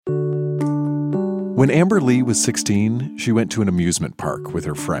When Amber Lee was 16, she went to an amusement park with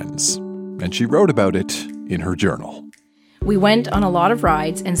her friends, and she wrote about it in her journal. We went on a lot of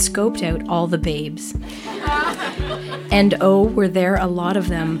rides and scoped out all the babes. And oh, were there a lot of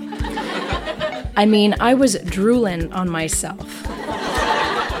them. I mean, I was drooling on myself.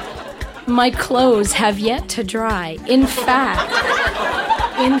 My clothes have yet to dry. In fact,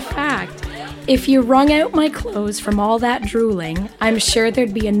 if you wrung out my clothes from all that drooling, I'm sure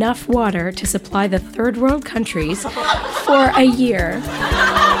there'd be enough water to supply the third world countries for a year.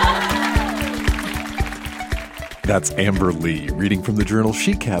 That's Amber Lee reading from the journal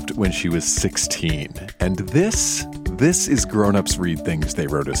she kept when she was 16. And this is Grown Ups Read Things They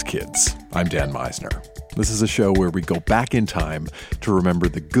Wrote as Kids. I'm Dan Meisner. This is a show where we go back in time to remember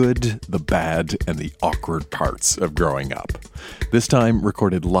the good, the bad, and the awkward parts of growing up. This time,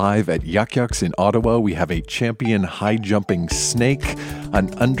 recorded live at Yuck Yucks in Ottawa, we have a champion high-jumping snake, an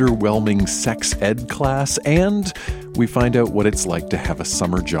underwhelming sex ed class, and we find out what it's like to have a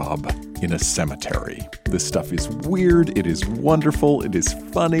summer job in a cemetery. This stuff is weird, it is wonderful, it is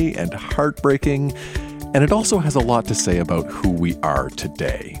funny and heartbreaking, and it also has a lot to say about who we are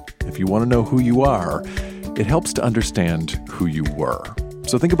today. If you want to know who you are, it helps to understand who you were.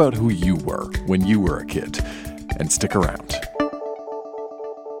 So think about who you were when you were a kid, and stick around.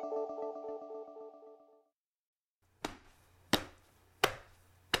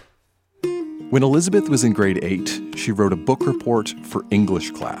 When Elizabeth was in grade 8, she wrote a book report for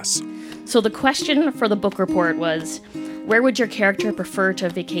English class. So the question for the book report was, where would your character prefer to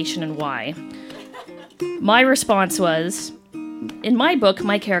vacation and why? My response was, in my book,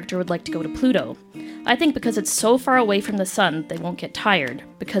 my character would like to go to Pluto. I think because it's so far away from the sun, they won't get tired,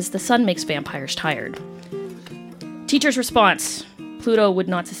 because the sun makes vampires tired. Teacher's response, Pluto would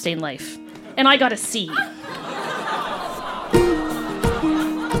not sustain life. And I got a C.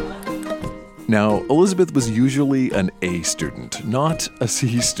 Now, Elizabeth was usually an A student, not a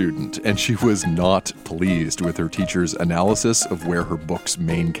C student, and she was not pleased with her teacher's analysis of where her book's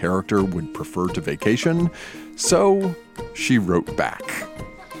main character would prefer to vacation, so she wrote back.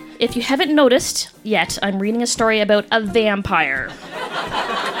 If you haven't noticed yet, I'm reading a story about a vampire.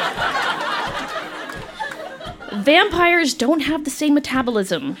 Vampires don't have the same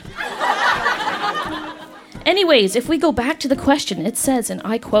metabolism. Anyways, if we go back to the question, it says, and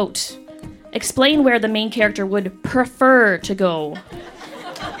I quote, explain where the main character would prefer to go.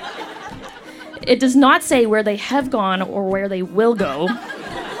 It does not say where they have gone or where they will go.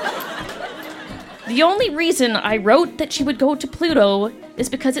 The only reason I wrote that she would go to Pluto is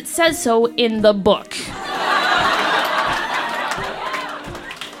because it says so in the book.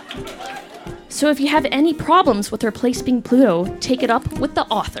 So if you have any problems with her place being Pluto, take it up with the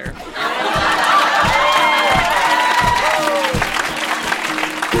author.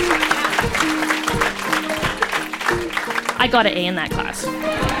 I got an A in that class.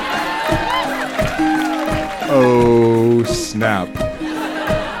 Oh, snap.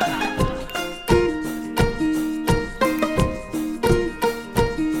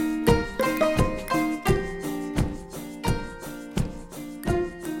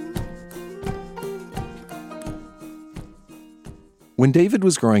 When David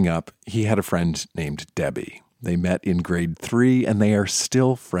was growing up, he had a friend named Debbie. They met in grade 3, and they are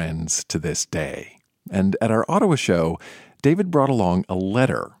still friends to this day. And at our Ottawa show, David brought along a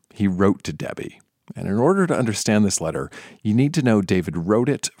letter he wrote to Debbie. And in order to understand this letter, you need to know David wrote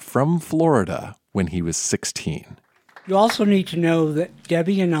it from Florida when he was 16. You also need to know that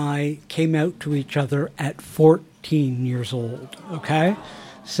Debbie and I came out to each other at 14 years old, okay?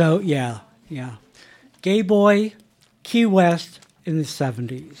 So, yeah. Gay boy, Key West in the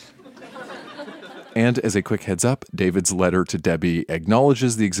 70s. And as a quick heads up, David's letter to Debbie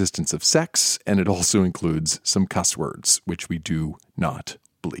acknowledges the existence of sex, and it also includes some cuss words, which we do not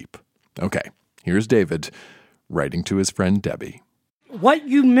bleep. Okay, here's David writing to his friend Debbie. What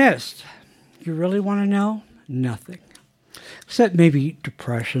you missed, you really want to know? Nothing. Except maybe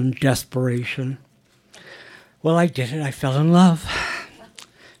depression, desperation. Well, I did it. I fell in love.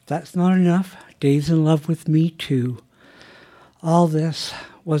 That's not enough. Dave's in love with me, too. All this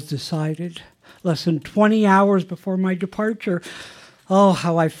was decided less than 20 hours before my departure. Oh,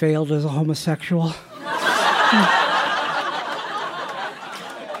 how I failed as a homosexual.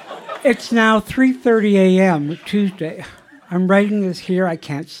 It's now 3:30 a.m. Tuesday. I'm writing this here. I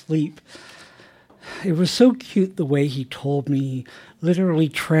can't sleep. It was so cute the way he told me. He literally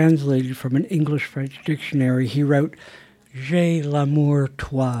translated from an English-French dictionary. He wrote, J'ai l'amour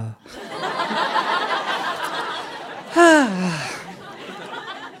toi.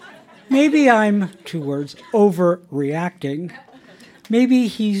 Maybe I'm, 2 words, overreacting. Maybe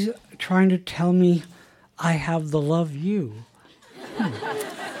he's trying to tell me I have the love you?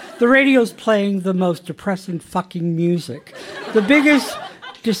 The radio's playing the most depressing fucking music. The biggest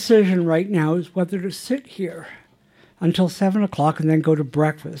decision right now is whether to sit here until 7 o'clock and then go to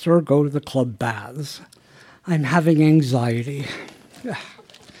breakfast or go to the club baths. I'm having anxiety.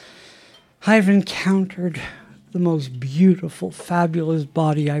 I've encountered the most beautiful, fabulous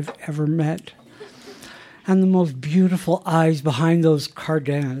body I've ever met, and the most beautiful eyes behind those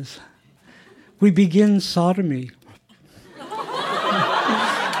cardenas. We begin sodomy.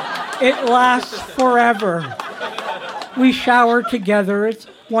 It lasts forever. We shower together. It's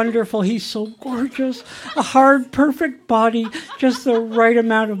wonderful. He's so gorgeous. A hard, perfect body, just the right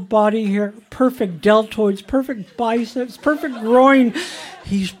amount of body hair, perfect deltoids, perfect biceps, perfect groin.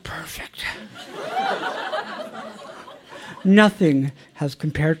 He's perfect. Nothing has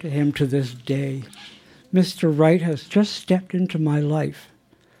compared to him to this day. Mr. Wright has just stepped into my life,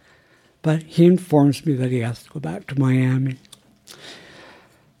 but he informs me that he has to go back to Miami.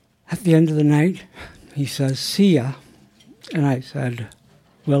 At the end of the night, he says, "See ya." And I said,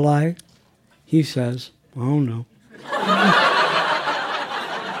 "Will I?" He says, "Oh, no."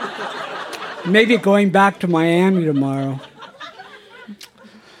 Maybe going back to Miami tomorrow.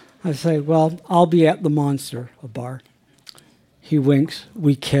 I say, "Well, I'll be at the Monster, a bar." He winks.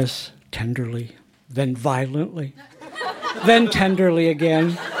 We kiss tenderly, then violently, then tenderly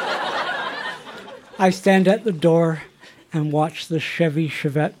again. I stand at the door and watch the Chevy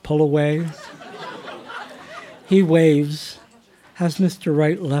Chevette pull away. He waves. Has Mr.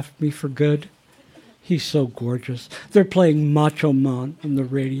 Wright left me for good? He's so gorgeous. They're playing Macho Man on the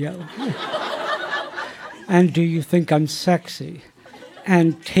radio. And do you think I'm sexy?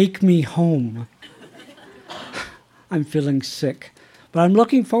 And take me home. I'm feeling sick, but I'm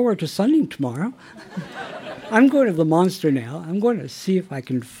looking forward to sunning tomorrow. I'm going to the Monster now. I'm going to see if I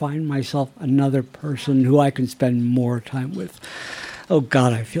can find myself another person who I can spend more time with. Oh,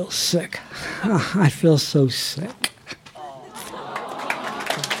 God, I feel sick. I feel so sick.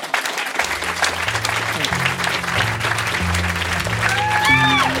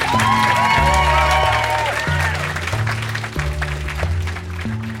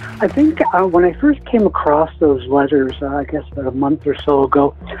 I think when I first came across those letters, I guess about a month or so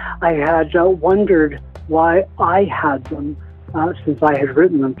ago, I had wondered why I had them, since I had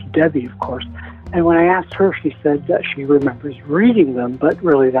written them to Debbie, of course. And when I asked her, she said that she remembers reading them, but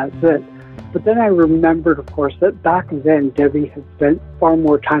really that's it. But then I remembered, of course, that back then Debbie had spent far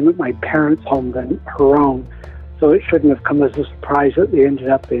more time at my parents' home than her own, so it shouldn't have come as a surprise that they ended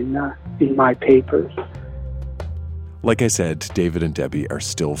up in my papers. Like I said, David and Debbie are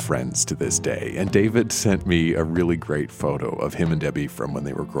still friends to this day, and David sent me a really great photo of him and Debbie from when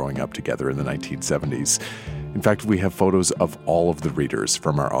they were growing up together in the 1970s. In fact, we have photos of all of the readers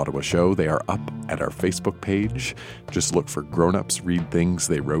from our Ottawa show. They are up at our Facebook page. Just look for Grown-Ups Read Things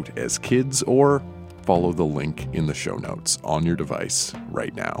They Wrote as Kids, or follow the link in the show notes on your device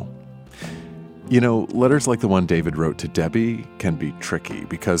right now. You know, letters like the one David wrote to Debbie can be tricky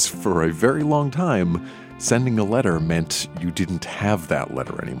because for a very long time, sending a letter meant you didn't have that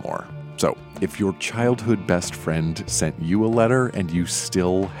letter anymore. So, if your childhood best friend sent you a letter and you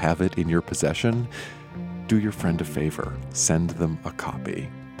still have it in your possession, do your friend a favor. Send them a copy.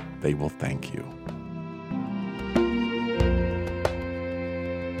 They will thank you.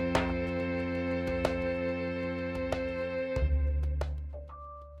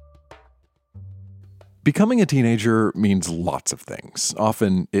 Becoming a teenager means lots of things.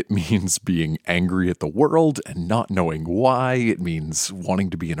 Often it means being angry at the world and not knowing why. It means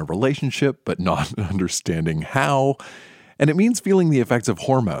wanting to be in a relationship but not understanding how. And it means feeling the effects of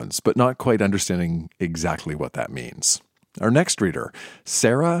hormones but not quite understanding exactly what that means. Our next reader,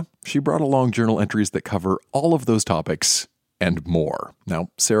 Sarah, she brought along journal entries that cover all of those topics and more. Now,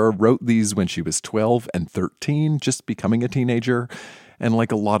 Sarah wrote these when she was 12 and 13, just becoming a teenager. And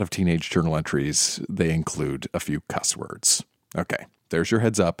like a lot of teenage journal entries, they include a few cuss words. Okay, there's your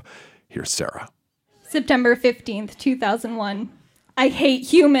heads up. Here's Sarah. September 15th, 2001. I hate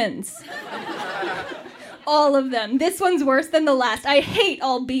humans. All of them. This one's worse than the last. I hate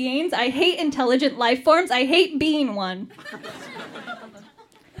all beings. I hate intelligent life forms. I hate being one.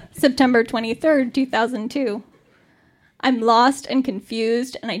 September 23rd, 2002. I'm lost and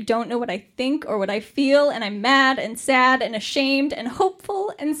confused, and I don't know what I think or what I feel, and I'm mad and sad and ashamed and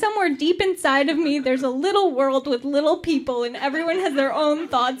hopeful, and somewhere deep inside of me there's a little world with little people, and everyone has their own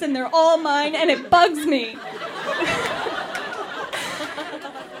thoughts, and they're all mine, and it bugs me.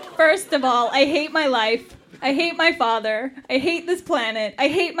 First of all, I hate my life. I hate my father. I hate this planet. I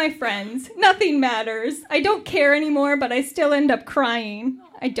hate my friends. Nothing matters. I don't care anymore, but I still end up crying.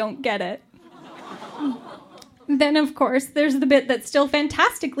 I don't get it. Then, of course, there's the bit that's still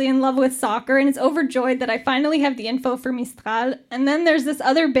fantastically in love with soccer and is overjoyed that I finally have the info for Mistral. And then there's this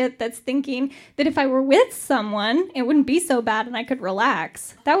other bit that's thinking that if I were with someone, it wouldn't be so bad and I could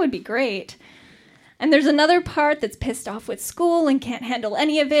relax. That would be great. And there's another part that's pissed off with school and can't handle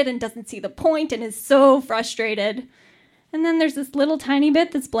any of it and doesn't see the point and is so frustrated. And then there's this little tiny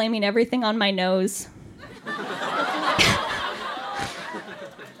bit that's blaming everything on my nose.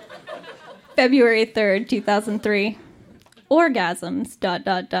 February 3rd, 2003. Orgasms, ...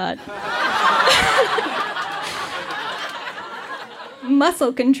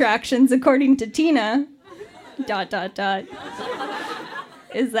 Muscle contractions, according to Tina, ...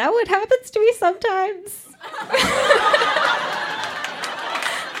 Is that what happens to me sometimes?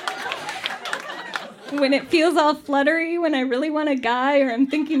 When it feels all fluttery, when I really want a guy, or I'm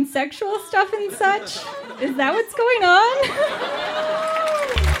thinking sexual stuff and such? Is that what's going on?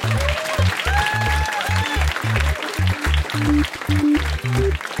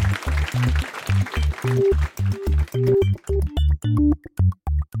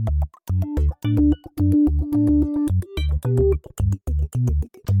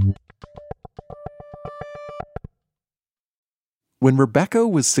 When Rebecca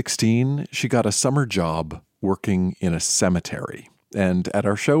was 16, she got a summer job working in a cemetery. And at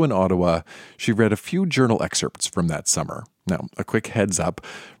our show in Ottawa, she read a few journal excerpts from that summer. Now, a quick heads up,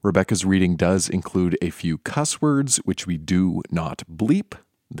 Rebecca's reading does include a few cuss words, which we do not bleep.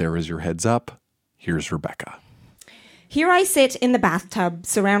 There is your heads up. Here's Rebecca. Here I sit in the bathtub,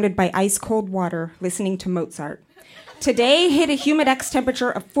 surrounded by ice-cold water, listening to Mozart. Today hit a humidex temperature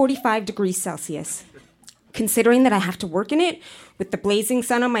of 45 degrees Celsius. Considering that I have to work in it, with the blazing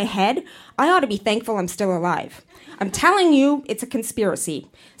sun on my head, I ought to be thankful I'm still alive. I'm telling you, it's a conspiracy.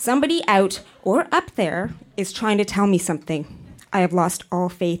 Somebody out or up there is trying to tell me something. I have lost all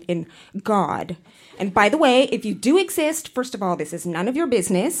faith in God. And by the way, if you do exist, first of all, this is none of your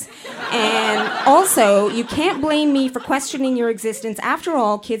business. And also, you can't blame me for questioning your existence. After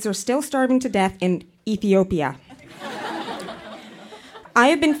all, kids are still starving to death in Ethiopia. I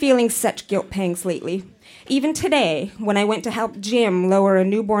have been feeling such guilt pangs lately. Even today, when I went to help Jim lower a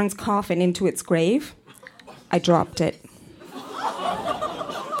newborn's coffin into its grave, I dropped it.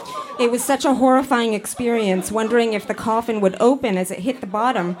 It was such a horrifying experience, wondering if the coffin would open as it hit the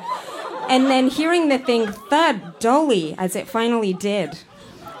bottom, and then hearing the thing thud dully as it finally did.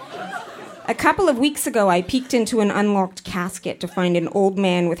 A couple of weeks ago, I peeked into an unlocked casket to find an old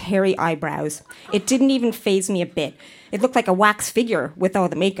man with hairy eyebrows. It didn't even faze me a bit. It looked like a wax figure with all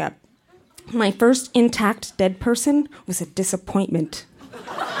the makeup. My first intact dead person was a disappointment.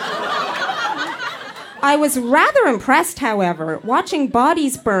 I was rather impressed, however, watching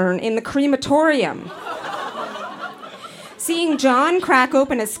bodies burn in the crematorium. Seeing John crack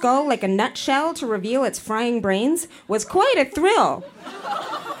open a skull like a nutshell to reveal its frying brains was quite a thrill,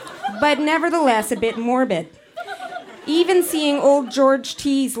 but nevertheless a bit morbid. Even seeing old George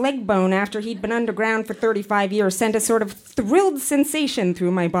T.'s leg bone after he'd been underground for 35 years sent a sort of thrilled sensation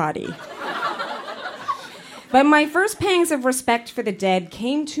through my body. But my first pangs of respect for the dead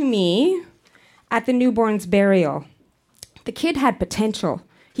came to me at the newborn's burial. The kid had potential.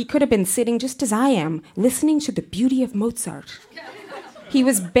 He could have been sitting just as I am, listening to the beauty of Mozart. He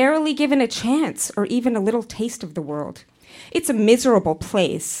was barely given a chance or even a little taste of the world. It's a miserable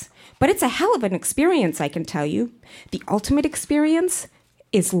place, but it's a hell of an experience, I can tell you. The ultimate experience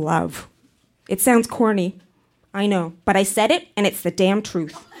is love. It sounds corny, I know, but I said it, and it's the damn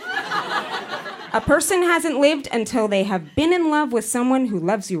truth. A person hasn't lived until they have been in love with someone who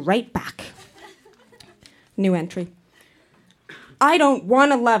loves you right back. New entry. I don't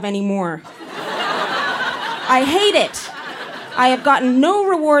want to love anymore. I hate it. I have gotten no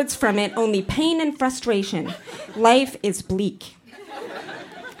rewards from it, only pain and frustration. Life is bleak.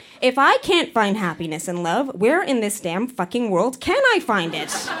 If I can't find happiness in love, where in this damn fucking world can I find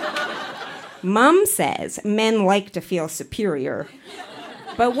it? Mum says men like to feel superior.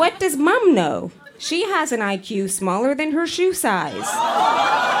 But what does Mum know? She has an IQ smaller than her shoe size,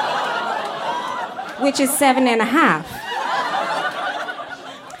 which is 7.5.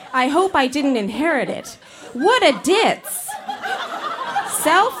 I hope I didn't inherit it. What a ditz!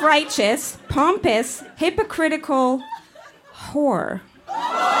 Self-righteous, pompous, hypocritical whore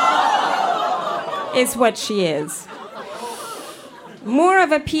is what she is. More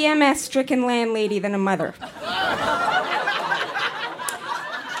of a PMS-stricken landlady than a mother.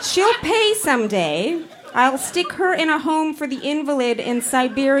 She'll pay someday. I'll stick her in a home for the invalid in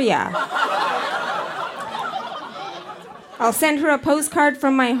Siberia. I'll send her a postcard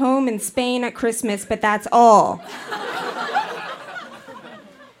from my home in Spain at Christmas, but that's all.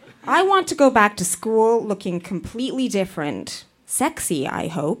 I want to go back to school looking completely different. Sexy, I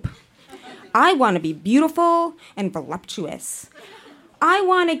hope. I want to be beautiful and voluptuous. I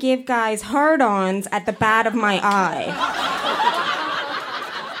want to give guys hard-ons at the bat of my eye.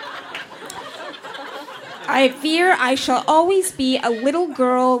 I fear I shall always be a little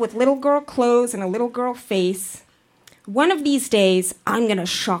girl with little girl clothes and a little girl face. One of these days, I'm going to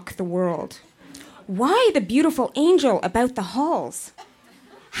shock the world. Why the beautiful angel about the halls?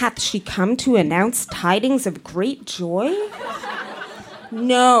 Hath she come to announce tidings of great joy?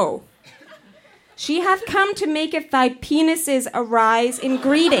 No. She hath come to maketh thy penises arise in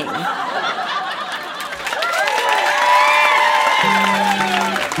greeting.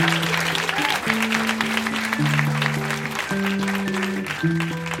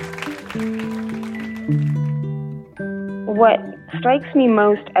 What strikes me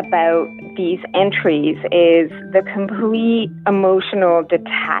most about these entries is the complete emotional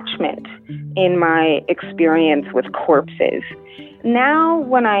detachment in my experience with corpses. Now,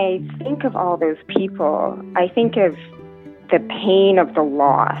 when I think of all those people, I think of the pain of the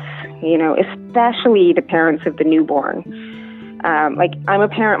loss, especially the parents of the newborn. I'm a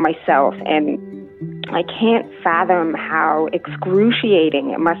parent myself, and I can't fathom how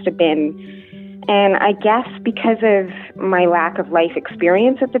excruciating it must have been. And I guess because of my lack of life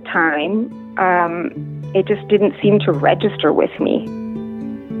experience at the time, it just didn't seem to register with me.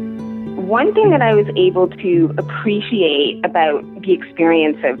 One thing that I was able to appreciate about the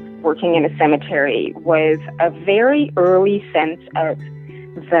experience of working in a cemetery was a very early sense of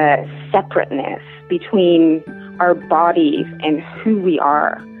the separateness between our bodies and who we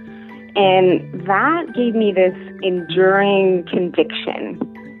are. And that gave me this enduring conviction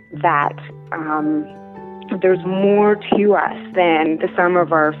that there's more to us than the sum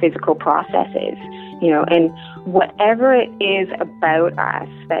of our physical processes, and whatever it is about us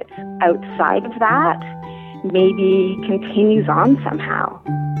that's outside of that maybe continues on somehow.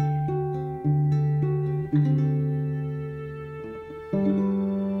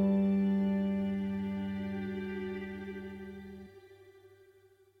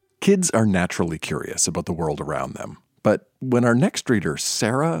 Kids are naturally curious about the world around them. But when our next reader,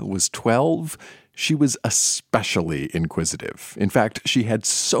 Sarah, was 12, she was especially inquisitive. In fact, she had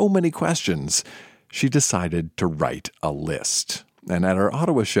so many questions, she decided to write a list. And at our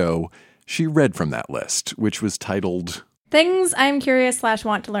Ottawa show, she read from that list, which was titled, Things I'm curious /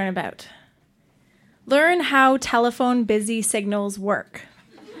 want to learn about. Learn how telephone busy signals work.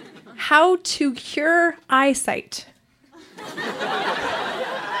 How to cure eyesight.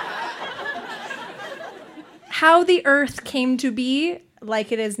 How the earth came to be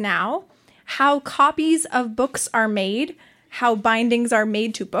like it is now, how copies of books are made, how bindings are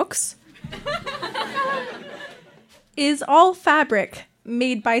made to books. Is all fabric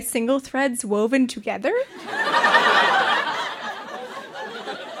made by single threads woven together?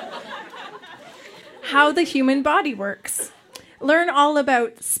 How the human body works. Learn all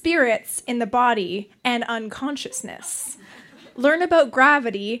about spirits in the body and unconsciousness. Learn about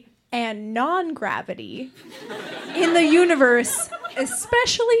gravity and non-gravity in the universe,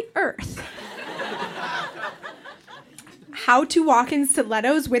 especially Earth. How to walk in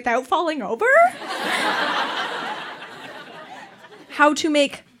stilettos without falling over? How to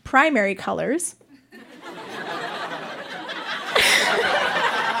make primary colors.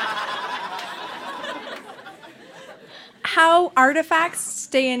 How artifacts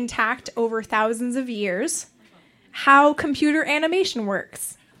stay intact over thousands of years. How computer animation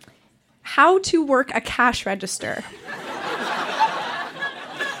works. How to work a cash register.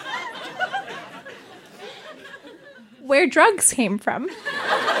 Where drugs came from.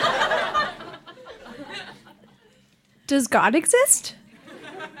 Does God exist?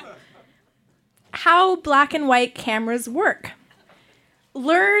 How black and white cameras work.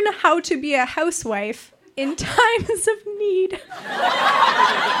 Learn how to be a housewife in times of need.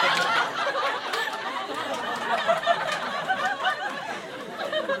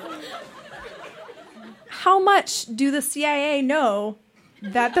 How much do the CIA know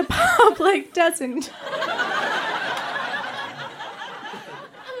that the public doesn't?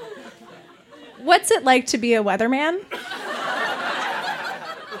 What's it like to be a weatherman?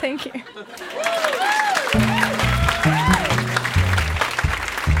 Thank you.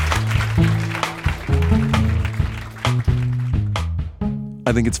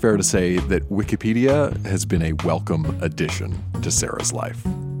 I think it's fair to say that Wikipedia has been a welcome addition to Sarah's life.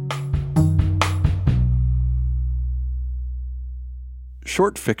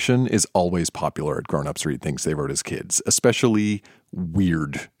 Short fiction is always popular at Grown Ups Read Things They Wrote as Kids, especially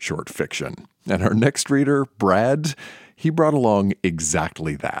weird short fiction. And our next reader, Brad, he brought along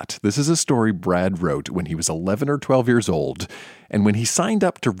exactly that. This is a story Brad wrote when he was 11 or 12 years old. And when he signed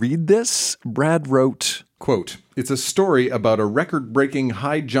up to read this, Brad wrote, Quote, "It's a story about a record-breaking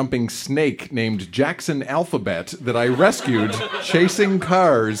high-jumping snake named Jackson Alphabet that I rescued chasing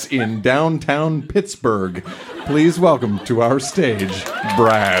cars in downtown Pittsburgh. Please welcome to our stage,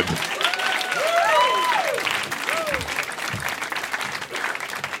 Brad."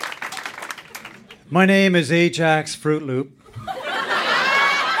 My name is Ajax Fruit Loop,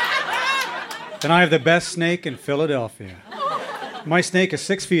 and I have the best snake in Philadelphia. My snake is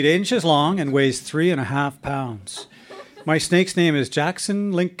 6 feet 8 inches long and weighs 3.5 pounds. My snake's name is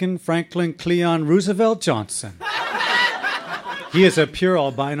Jackson Lincoln Franklin Cleon Roosevelt Johnson. He is a pure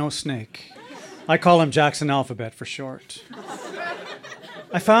albino snake. I call him Jackson Alphabet for short.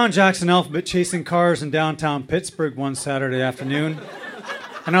 I found Jackson Alphabet chasing cars in downtown Pittsburgh one Saturday afternoon,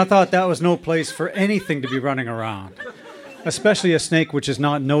 and I thought that was no place for anything to be running around, especially a snake which is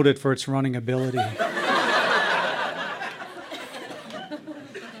not noted for its running ability.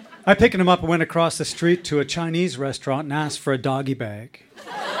 I picked him up and went across the street to a Chinese restaurant and asked for a doggy bag.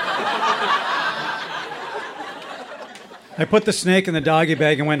 I put the snake in the doggy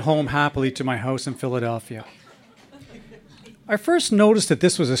bag and went home happily to my house in Philadelphia. I first noticed that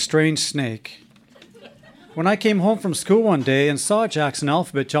this was a strange snake when I came home from school one day and saw Jackson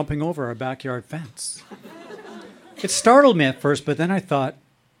Alphabet jumping over our backyard fence. It startled me at first, but then I thought,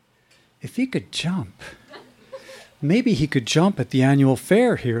 if he could jump, maybe he could jump at the annual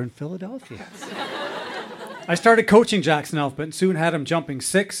fair here in Philadelphia. I started coaching Jackson Alphabet and soon had him jumping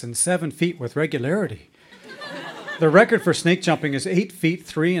 6 and 7 feet with regularity. The record for snake jumping is 8 feet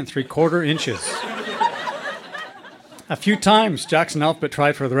 3 3/4 inches. A few times Jackson Alphabet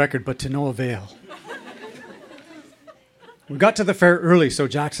tried for the record, but to no avail. We got to the fair early so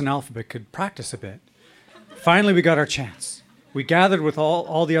Jackson Alphabet could practice a bit. Finally, we got our chance. We gathered with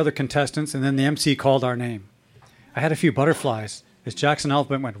all the other contestants, and then the MC called our name. I had a few butterflies as Jackson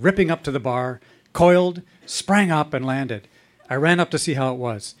Alphabet went ripping up to the bar, coiled, sprang up, and landed. I ran up to see how it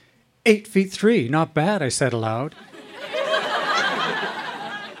was. 8 feet 3, not bad, I said aloud.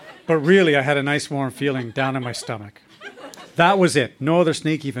 But really, I had a nice warm feeling down in my stomach. That was it. No other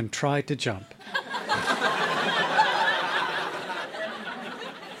snake even tried to jump.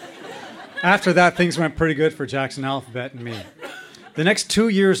 After that, things went pretty good for Jackson Alphabet and me. The next 2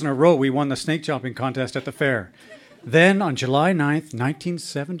 years in a row, we won the snake jumping contest at the fair. Then, on July 9th,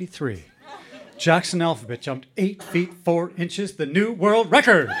 1973, Jackson Alphabet jumped 8 feet 4 inches, the new world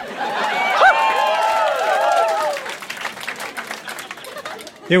record.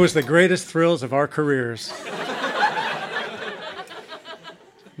 It was the greatest thrills of our careers.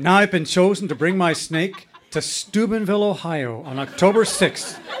 Now I've been chosen to bring my snake to Steubenville, Ohio on October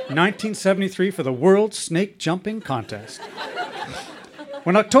 6th, 1973 for the World Snake Jumping Contest.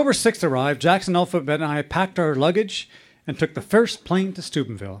 When October 6th arrived, Jackson Alphabet and I packed our luggage and took the first plane to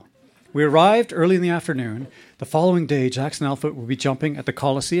Steubenville. We arrived early in the afternoon. The following day, Jackson Alphabet would be jumping at the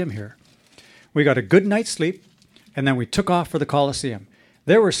Coliseum here. We got a good night's sleep, and then we took off for the Coliseum.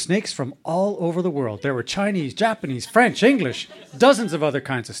 There were snakes from all over the world. There were Chinese, Japanese, French, English, dozens of other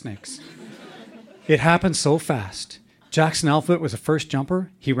kinds of snakes. It happened so fast. Jackson Alphabet was the first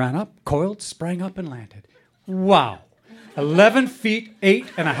jumper. He ran up, coiled, sprang up, and landed. Wow. 11 feet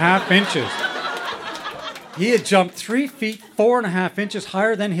 8.5 inches. He had jumped 3 feet 4.5 inches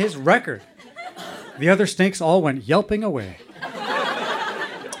higher than his record. The other snakes all went yelping away.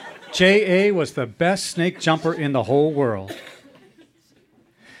 J.A. was the best snake jumper in the whole world.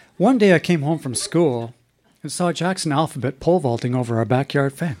 One day I came home from school and saw Jackson Alphabet pole vaulting over our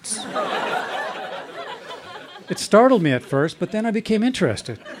backyard fence. It startled me at first, but then I became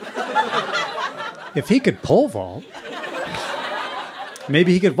interested. If he could pole vault,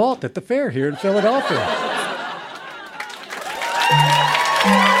 maybe he could vault at the fair here in Philadelphia.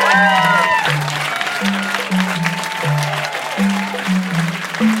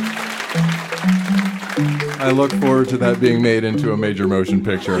 I look forward to that being made into a major motion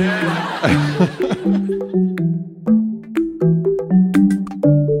picture.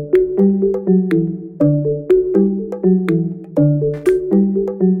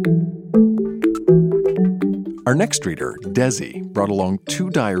 Our next reader, Desi, brought along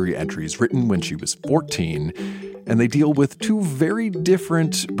 2 diary entries written when she was 14, and they deal with 2 very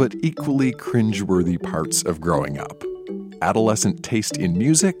different but equally cringeworthy parts of growing up: adolescent taste in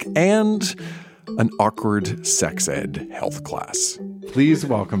music and an awkward sex ed health class. Please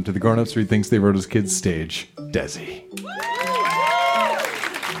welcome to the Grown Ups Read Things They Wrote as Kids stage, Desi.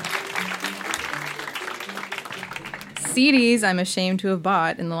 CDs I'm ashamed to have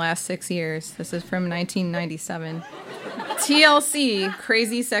bought in the last 6 years. This is from 1997. TLC,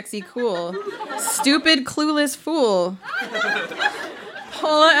 Crazy Sexy Cool. Stupid Clueless Fool.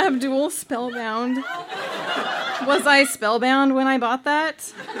 Paula Abdul, Spellbound. Was I spellbound when I bought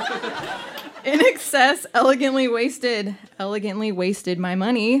that? In Excess, Elegantly Wasted. Elegantly wasted my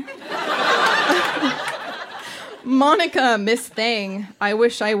money. Monica, Miss Thing. I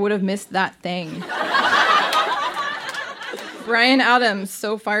wish I would have missed that thing. Brian Adams,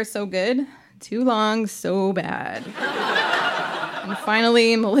 So Far So Good. Too long, so bad. And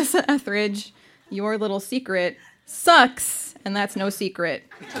finally, Melissa Etheridge, Your Little Secret sucks, and that's no secret.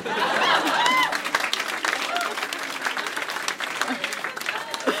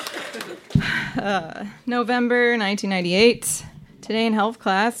 November 1998. Today in health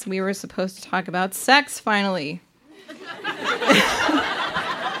class, we were supposed to talk about sex, finally.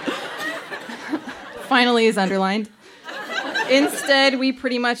 Finally is underlined. Instead, we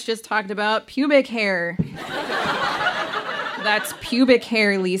pretty much just talked about pubic hair. That's pubic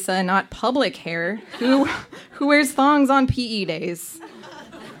hair, Lisa, not public hair. Who wears thongs on PE days?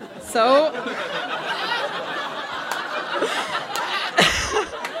 So...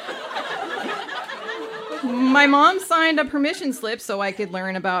 my mom signed a permission slip so I could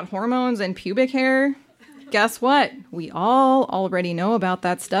learn about hormones and pubic hair. Guess what? We all already know about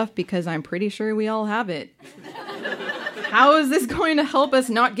that stuff because I'm pretty sure we all have it. How is this going to help us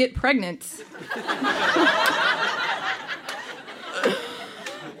not get pregnant?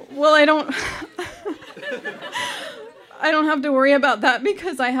 Well, I don't have to worry about that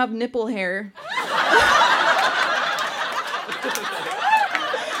because I have nipple hair.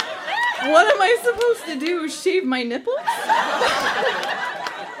 What am I supposed to do? Shave my nipples?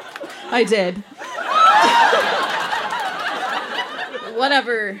 I did.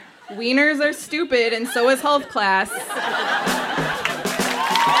 Whatever. Wieners are stupid, and so is health class.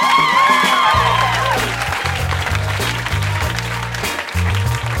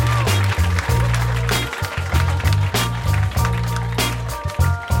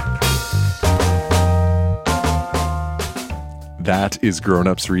 That is Grown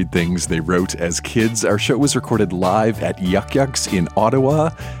Ups Read Things They Wrote as Kids. Our show was recorded live at Yuck Yucks in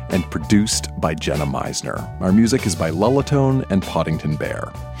Ottawa and produced by Jenna Meisner. Our music is by Lullatone and Poddington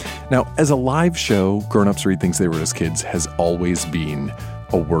Bear. Now, as a live show, Grown Ups Read Things They Wrote as Kids has always been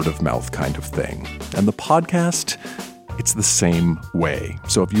a word-of-mouth kind of thing. And the podcast, it's the same way.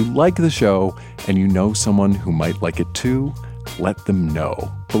 So if you like the show and you know someone who might like it too, let them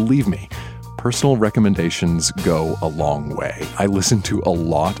know. Believe me, personal recommendations go a long way. I listen to a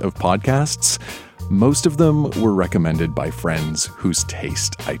lot of podcasts. Most of them were recommended by friends whose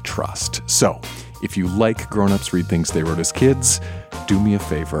taste I trust. So, if you like Grown Ups Read Things They Wrote as Kids, do me a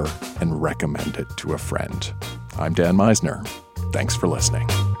favor and recommend it to a friend. I'm Dan Meisner. Thanks for listening.